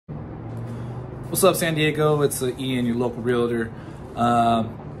What's up, San Diego? It's Ian, your local realtor.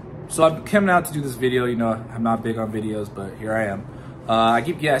 So I'm coming out to do this video. You know, I'm not big on videos, but here I am. I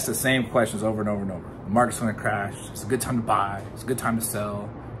keep getting asked the same questions over and over and over. The market's gonna crash. It's a good time to buy. It's a good time to sell.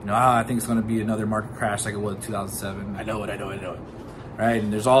 You know, I think it's gonna be another market crash like it was in 2007. I know it. Right?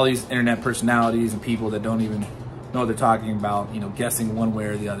 And there's all these internet personalities and people that don't even know what they're talking about, you know, guessing one way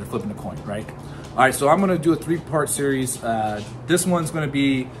or the other, flipping a coin, right? All right, so I'm gonna do a 3-part series. This one's gonna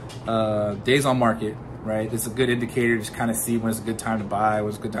be days on market, right? It's a good indicator to just kind of see when it's a good time to buy, when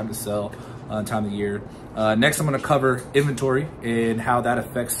it's a good time to sell, time of the year. Next, I'm gonna cover inventory and how that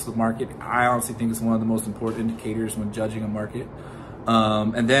affects the market. I honestly think it's one of the most important indicators when judging a market.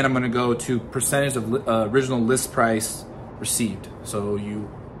 And then I'm gonna go to percentage of original list price received. So you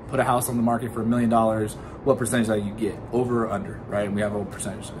put a house on the market for $1 million, what percentage that you get, over or under, right? And we have a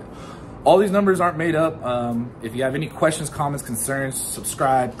percentage of it. All these numbers aren't made up. If you have any questions, comments, concerns,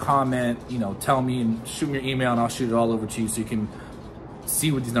 subscribe, comment, you know, tell me and shoot me your email and I'll shoot it all over to you so you can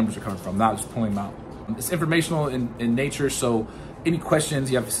see where these numbers are coming from, not just pulling them out. It's informational in nature, so any questions,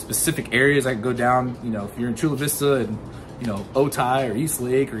 you have specific areas I can go down, you know, if you're in Chula Vista and, you know, Otay or East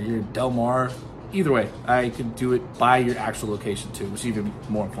Lake, or you're in Del Mar, either way, I can do it by your actual location too, which is even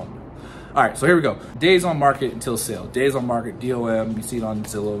more informative. All right, so here we go. Days on market until sale. Days on market, DOM, you see it on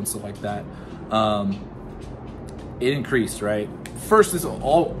Zillow and stuff like that. It increased, right? First,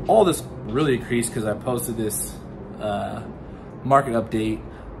 all this really increased because I posted this market update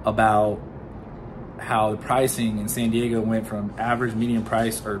about how the pricing in San Diego went from average median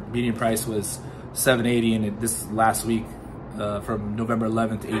price, or median price was $780, and this last week, from November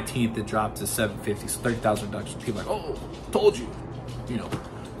 11th to 18th, it dropped to $750, so 30,000 reduction. People are like, oh, told you, you know,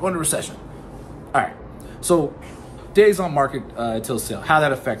 going to recession. All right, so days on market until sale, how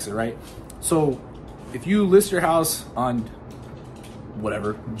that affects it, right? So if you list your house on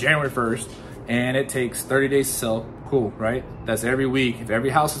whatever, January 1st, and it takes 30 days to sell, cool, right? That's every week. If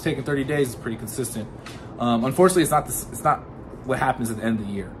every house is taking 30 days, it's pretty consistent. Unfortunately, it's not what happens at the end of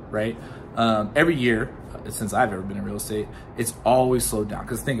the year, right? Every year, since I've ever been in real estate, it's always slowed down.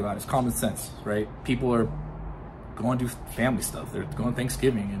 Because think about it, it's common sense, right? People are going to do family stuff. They're going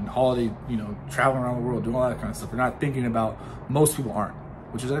Thanksgiving and holiday, you know, traveling around the world, doing all that kind of stuff. They're not thinking about, most people aren't,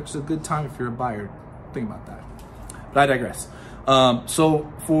 which is actually a good time if you're a buyer. Think about that. But I digress.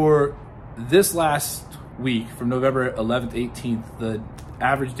 So for this last week, from November 11th, 18th, the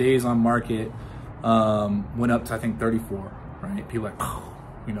average days on market went up to, I think, 34, right? People are like, oh,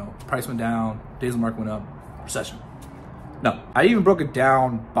 you know, price went down, days on market went up, recession. No, I even broke it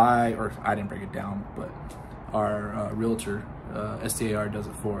down by, or I didn't break it down, but our realtor, STAR, does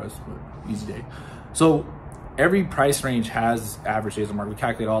it for us, but easy day. So every price range has average days on market. We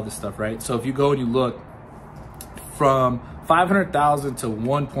calculate all this stuff, right? So if you go and you look from 500,000 to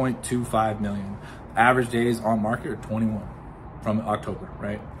 1.25 million, average days on market are 21 from October,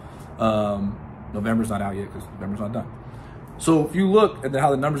 right? November's not out yet because November's not done. So if you look at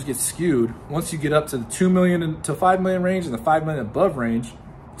how the numbers get skewed, once you get up to the 2 million to 5 million range and the 5 million above range,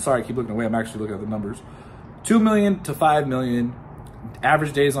 sorry, I keep looking away, I'm actually looking at the numbers. 2 million to 5 million,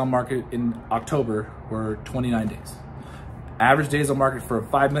 average days on market in October were 29 days. Average days on market for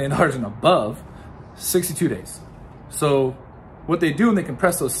 $5 million and above, 62 days. So what they do when they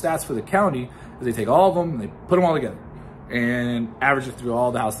compress those stats for the county is they take all of them and they put them all together and average it through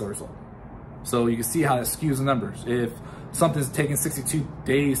all the houses that were sold. So you can see how that skews the numbers. If something's taking 62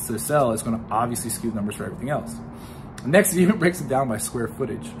 days to sell, it's going to obviously skew the numbers for everything else. Next, it even breaks it down by square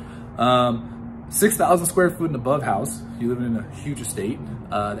footage. 6,000 square foot and above house, you live in a huge estate,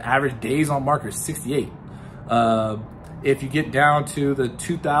 the average days on market is 68. If you get down to the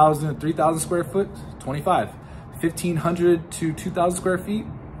 2,000, 3,000 square foot, 25. 1,500 to 2,000 square feet,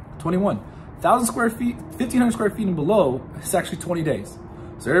 21. 1,000 square feet, 1,500 square feet and below, it's actually 20 days.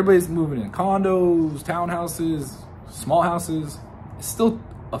 So everybody's moving in condos, townhouses, small houses. It's still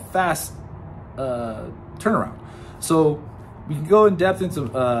a fast turnaround. So we can go in depth into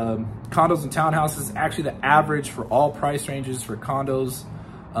condos and townhouses. Actually, the average for all price ranges for condos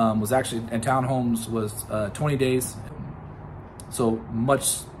was actually, and townhomes was 20 days. So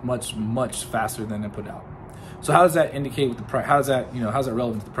much faster than they put out. So how does that indicate with the price? How does that, you know, how's that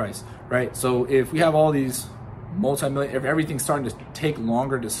relevant to the price, right? So if we have all these multi-million, if everything's starting to take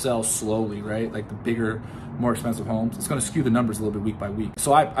longer to sell slowly, right? Like the bigger, more expensive homes, it's going to skew the numbers a little bit week by week.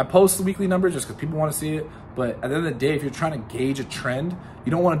 So I post the weekly numbers just because people want to see it. But at the end of the day, if you're trying to gauge a trend, you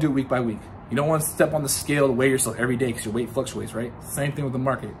don't want to do it week by week. You don't want to step on the scale to weigh yourself every day because your weight fluctuates, right? Same thing with the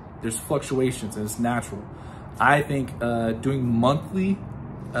market. There's fluctuations and it's natural. I think doing monthly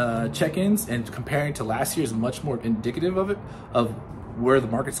check-ins and comparing to last year is much more indicative of where the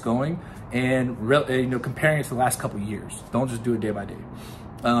market's going and comparing it to the last couple of years. Don't just do it day by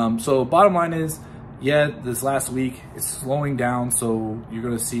day. So bottom line is, yeah, this last week it's slowing down, so you're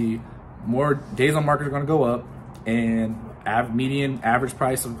going to see more days on market are going to go up, and median average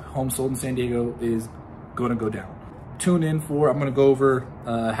price of homes sold in San Diego is going to go down. Tune in for, I'm going to go over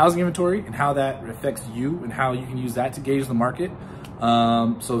housing inventory and how that affects you and how you can use that to gauge the market.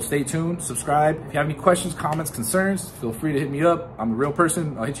 So stay tuned, subscribe. If you have any questions, comments, concerns, feel free to hit me up. I'm a real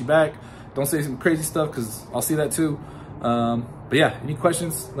person. I'll hit you back. Don't say some crazy stuff because I'll see that too. But yeah, any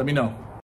questions, let me know.